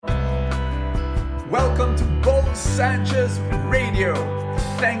Welcome to Bo Sanchez Radio.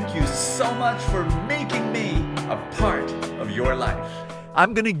 Thank you so much for making me a part of your life.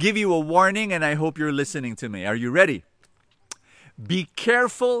 I'm going to give you a warning, and I hope you're listening to me. Are you ready? Be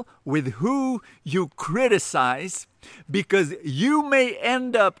careful with who you criticize, because you may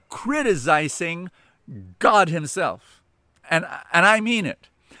end up criticizing God Himself. And I mean it.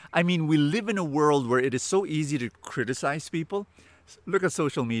 I mean, we live in a world where it is so easy to criticize people. Look at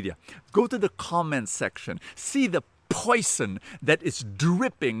social media. Go to the comments section. See the poison that is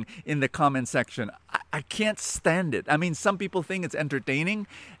dripping in the comment section. I can't stand it. I mean, some people think it's entertaining,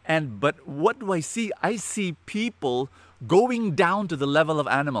 but what do I see? I see people going down to the level of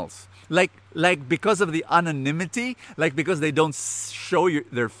animals. Like because of the anonymity, like because they don't show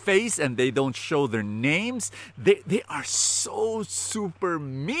their face and they don't show their names, they are so super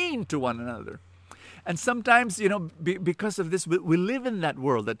mean to one another. And sometimes, because of this, we live in that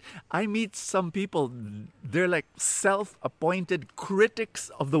world that I meet some people, they're like self-appointed critics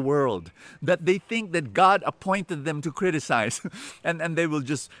of the world, that they think that God appointed them to criticize. and they will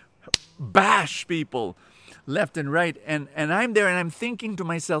just bash people left and right. And I'm there and I'm thinking to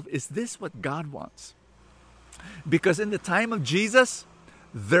myself, is this what God wants? Because in the time of Jesus,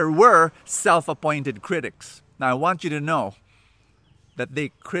 there were self-appointed critics. Now, I want you to know that they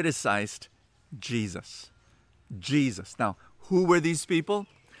criticized Jesus. Now, who were these people?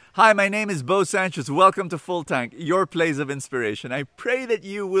 Hi, my name is Bo Sanchez. Welcome to Full Tank, your place of inspiration. I pray that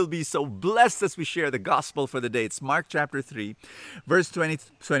you will be so blessed as we share the gospel for the day. It's Mark chapter 3, verse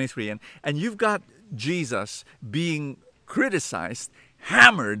 23. And you've got Jesus being criticized,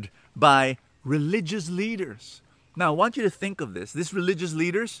 hammered by religious leaders. Now, I want you to think of this. These religious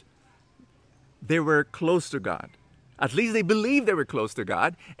leaders, they were close to God. At least they believed they were close to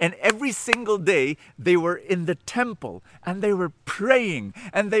God. And every single day they were in the temple and they were praying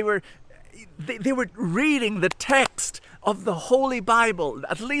and they were reading the text of the Holy Bible,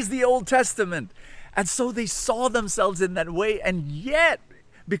 at least the Old Testament. And so they saw themselves in that way. And yet,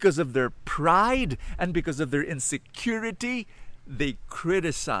 because of their pride and because of their insecurity, they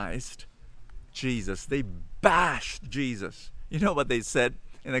criticized Jesus. They bashed Jesus. You know what they said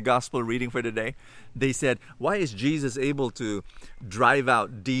in the gospel reading for today? They said, why is Jesus able to drive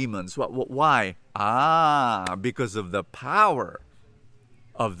out demons? Why? Because of the power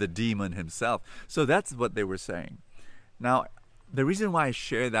of the demon himself. So that's what they were saying. Now, the reason why I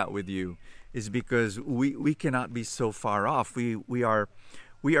share that with you is because we cannot be so far off. We are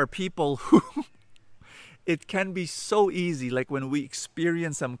people who it can be so easy, like when we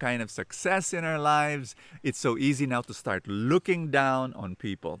experience some kind of success in our lives, it's so easy now to start looking down on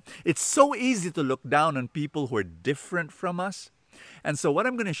people. It's so easy to look down on people who are different from us. And so what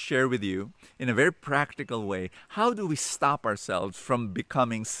I'm going to share with you in a very practical way, how do we stop ourselves from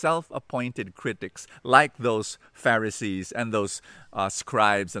becoming self-appointed critics like those Pharisees and those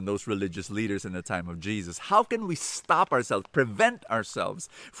scribes and those religious leaders in the time of Jesus? How can we stop ourselves, prevent ourselves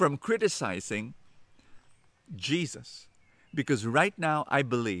from criticizing Jesus? Because right now I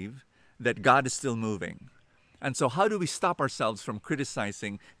believe that God is still moving. And so how do we stop ourselves from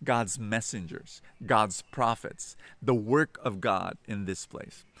criticizing God's messengers, God's prophets, the work of God in this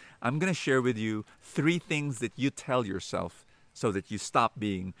place? I'm going to share with you 3 things that you tell yourself so that you stop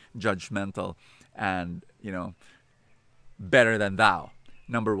being judgmental and, better than thou.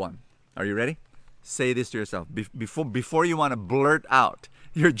 Number 1. Are you ready? Say this to yourself. Before you want to blurt out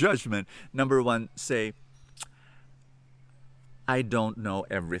your judgment, number 1, say, I don't know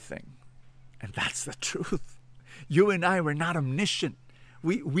everything. And that's the truth. You and I were not omniscient.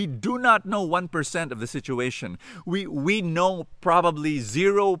 We do not know 1% of the situation. We know probably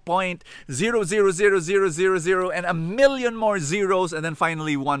 0.00000 and a million more zeros and then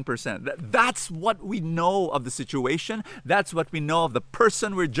finally 1%. That's what we know of the situation. That's what we know of the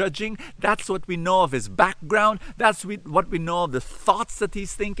person we're judging. That's what we know of his background. That's what we know of the thoughts that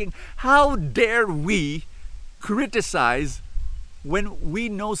he's thinking. How dare we criticize when we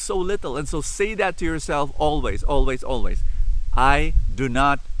know so little? And so say that to yourself always, always, always. I do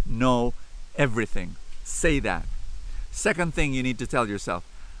not know everything. Say that. Second thing you need to tell yourself,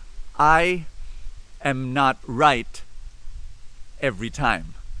 I am not right every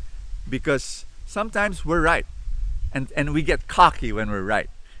time. Because sometimes we're right. And we get cocky when we're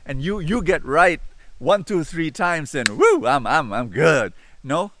right. And you get right 1, 2, 3 times and woo, I'm good.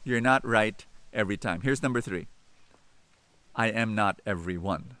 No, you're not right every time. Here's number 3. I am not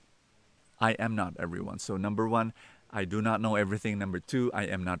everyone. I am not everyone. So number 1, I do not know everything. Number 2, I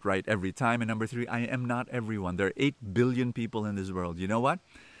am not right every time. And number 3, I am not everyone. There are 8 billion people in this world. You know what?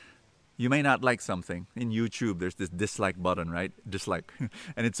 You may not like something. In YouTube, there's this dislike button, right? Dislike.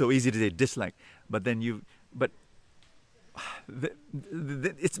 And it's so easy to say dislike. But then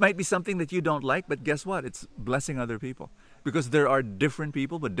it might be something that you don't like, but guess what? It's blessing other people. Because there are different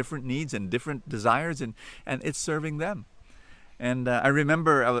people with different needs and different desires, and it's serving them. And I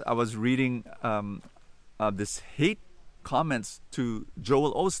remember I was reading this hate comments to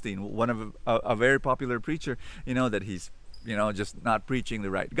Joel Osteen, one of a very popular preacher, that he's just not preaching the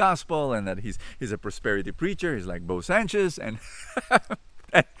right gospel, and that he's a prosperity preacher. He's like Bo Sanchez, and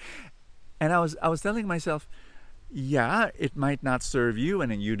and I was telling myself, yeah, it might not serve you,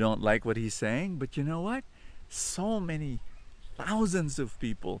 and you don't like what he's saying, but you know what? So many thousands of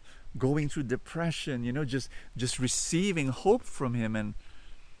people going through depression, just receiving hope from him. And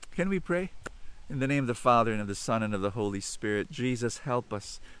can we pray? In the name of the Father, and of the Son, and of the Holy Spirit, Jesus, help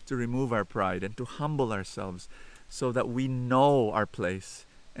us to remove our pride and to humble ourselves so that we know our place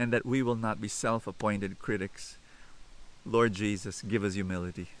and that we will not be self-appointed critics. Lord Jesus, give us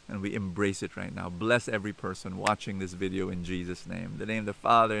humility, and we embrace it right now. Bless every person watching this video in Jesus' name. In the name of the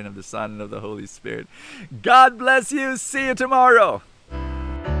Father, and of the Son, and of the Holy Spirit. God bless you. See you tomorrow.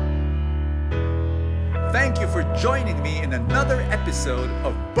 Thank you for joining me in another episode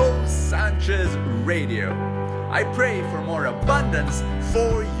of Bo Sanchez Radio. I pray for more abundance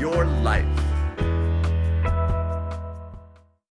for your life.